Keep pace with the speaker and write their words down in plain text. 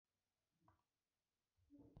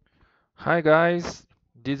Hi guys,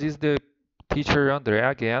 this is the teacher Andre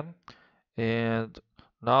again, and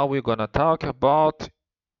now we're gonna talk about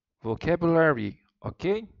vocabulary,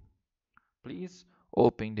 okay? Please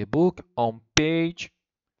open the book on page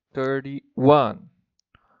 31.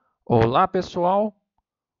 Olá pessoal,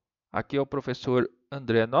 aqui é o professor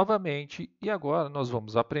André novamente e agora nós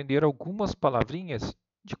vamos aprender algumas palavrinhas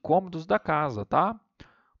de cômodos da casa, tá?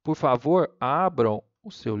 Por favor, abram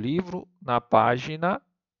o seu livro na página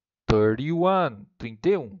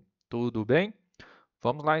 31. Tudo bem?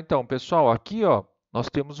 Vamos lá então, pessoal. Aqui, ó, nós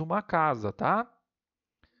temos uma casa, tá?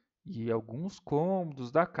 E alguns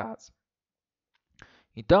cômodos da casa.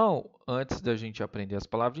 Então, antes da gente aprender as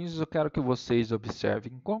palavrinhas, eu quero que vocês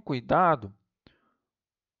observem com cuidado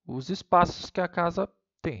os espaços que a casa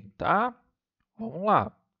tem, tá? Vamos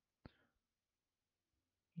lá.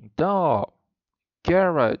 Então, ó,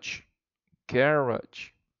 garage,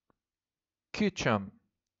 garage, kitchen,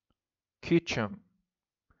 kitchen,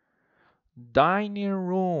 dining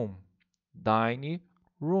room, dining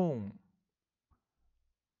room,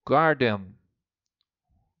 garden,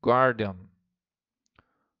 garden,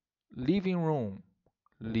 living room,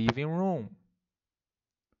 living room,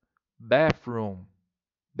 bathroom,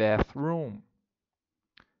 bathroom,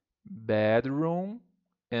 bedroom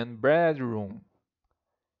and bedroom.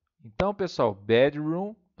 Então, pessoal,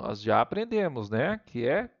 bedroom nós já aprendemos, né? Que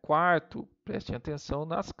é quarto. Prestem atenção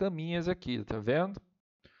nas caminhas aqui, tá vendo?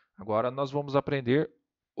 Agora nós vamos aprender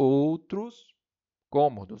outros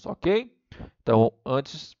cômodos, ok? Então,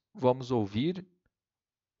 antes vamos ouvir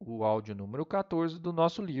o áudio número 14 do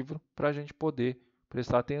nosso livro para a gente poder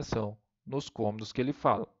prestar atenção nos cômodos que ele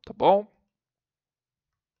fala, tá bom?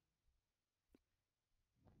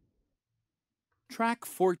 Track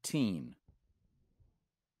 14.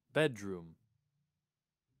 Bedroom,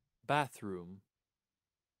 bathroom,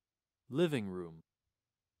 living room,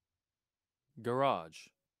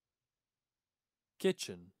 garage,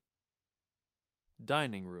 kitchen,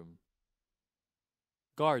 dining room,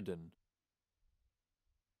 garden.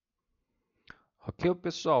 Ok,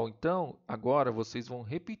 pessoal? Então, agora vocês vão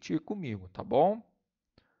repetir comigo, tá bom?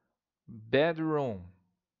 Bedroom,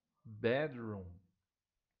 bedroom,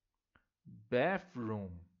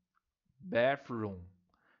 bathroom, bathroom.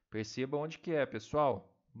 Perceba onde que é,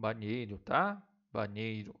 pessoal? Banheiro, tá?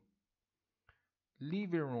 Banheiro.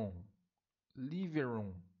 Living room, living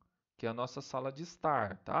room, que é a nossa sala de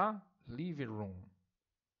estar, tá? Living room.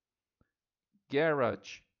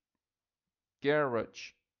 Garage,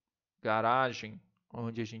 garage, garagem,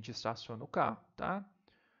 onde a gente estaciona o carro, tá?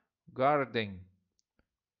 Garden,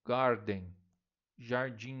 garden,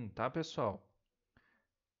 jardim, tá, pessoal?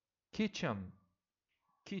 Kitchen,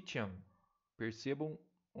 kitchen. Percebam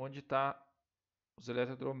onde está os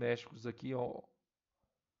eletrodomésticos aqui, ó.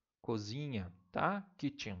 Cozinha, tá?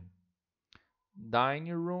 Kitchen.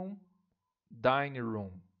 Dining room, dining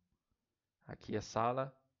room. Aqui é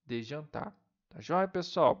sala de jantar. Tá joia,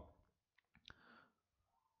 pessoal?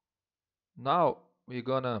 Now we're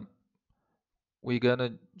gonna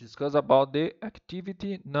discuss about the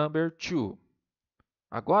activity number 2.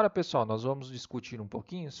 Agora, pessoal, nós vamos discutir um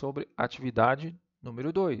pouquinho sobre atividade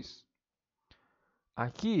número 2.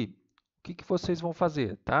 Aqui, o que vocês vão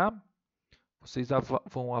fazer, tá? Vocês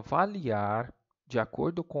vão avaliar, de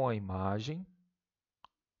acordo com a imagem,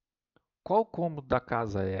 qual cômodo da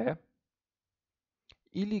casa é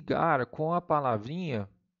e ligar com a palavrinha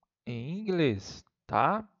em inglês,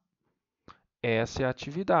 tá? Essa é a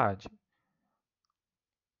atividade.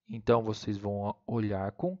 Então, vocês vão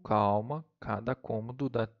olhar com calma cada cômodo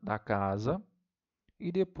da casa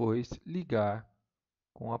e depois ligar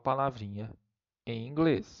com a palavrinha em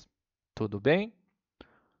inglês. Tudo bem?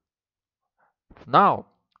 Now,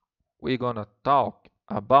 we're gonna talk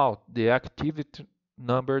about the activity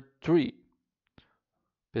number 3.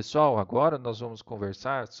 Pessoal, agora nós vamos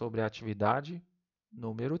conversar sobre a atividade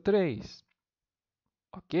número 3.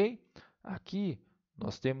 Ok? Aqui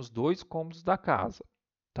nós temos dois cômodos da casa,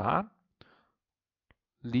 tá?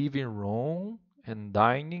 Living room and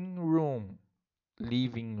dining room.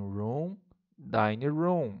 Living room, dining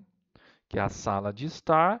room, que é a sala de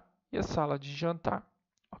estar e a sala de jantar,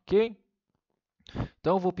 ok?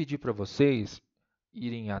 Então eu vou pedir para vocês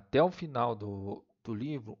irem até o final do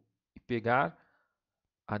livro e pegar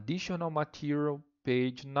Additional Material,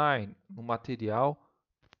 page 9. No material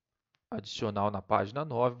adicional na página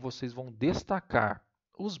 9, vocês vão destacar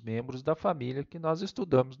os membros da família que nós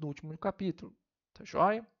estudamos no último capítulo. Tá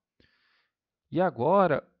joia? E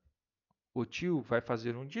agora o tio vai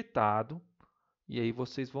fazer um ditado e aí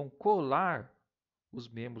vocês vão colar os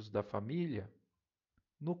membros da família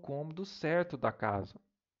no cômodo certo da casa.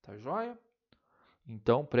 Tá joia?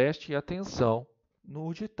 Então, preste atenção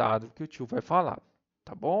no ditado que o tio vai falar,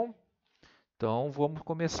 tá bom? Então, vamos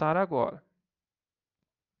começar agora,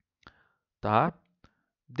 tá?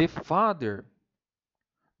 The father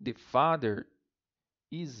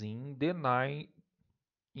is in the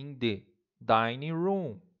dining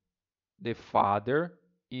room. The father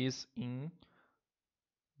is in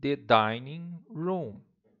the dining room.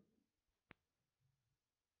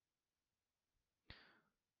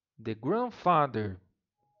 The grandfather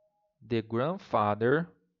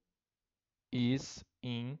is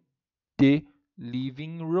in the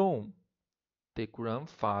living room. The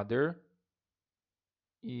grandfather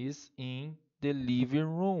is in the living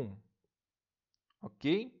room.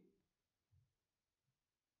 Ok?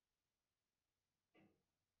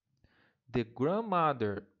 The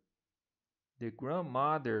grandmother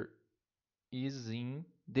is in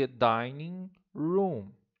the dining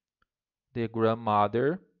room. The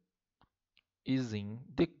grandmother is in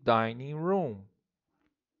the dining room.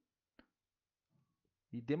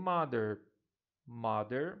 E the mother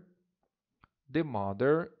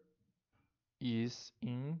is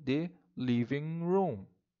in the living room.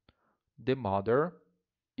 The mother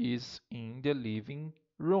is in the living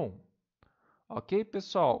room. Ok,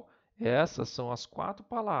 pessoal? Essas são as 4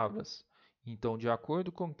 palavras. Então, de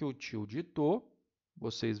acordo com o que o tio ditou,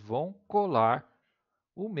 vocês vão colar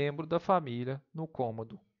o membro da família no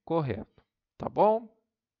cômodo correto. Tá bom?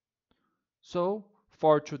 So,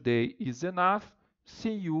 for today is enough.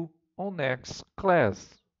 See you on next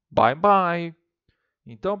class. Bye bye!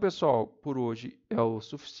 Então, pessoal, por hoje é o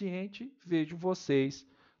suficiente. Vejo vocês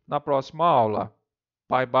na próxima aula.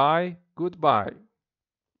 Bye bye, goodbye.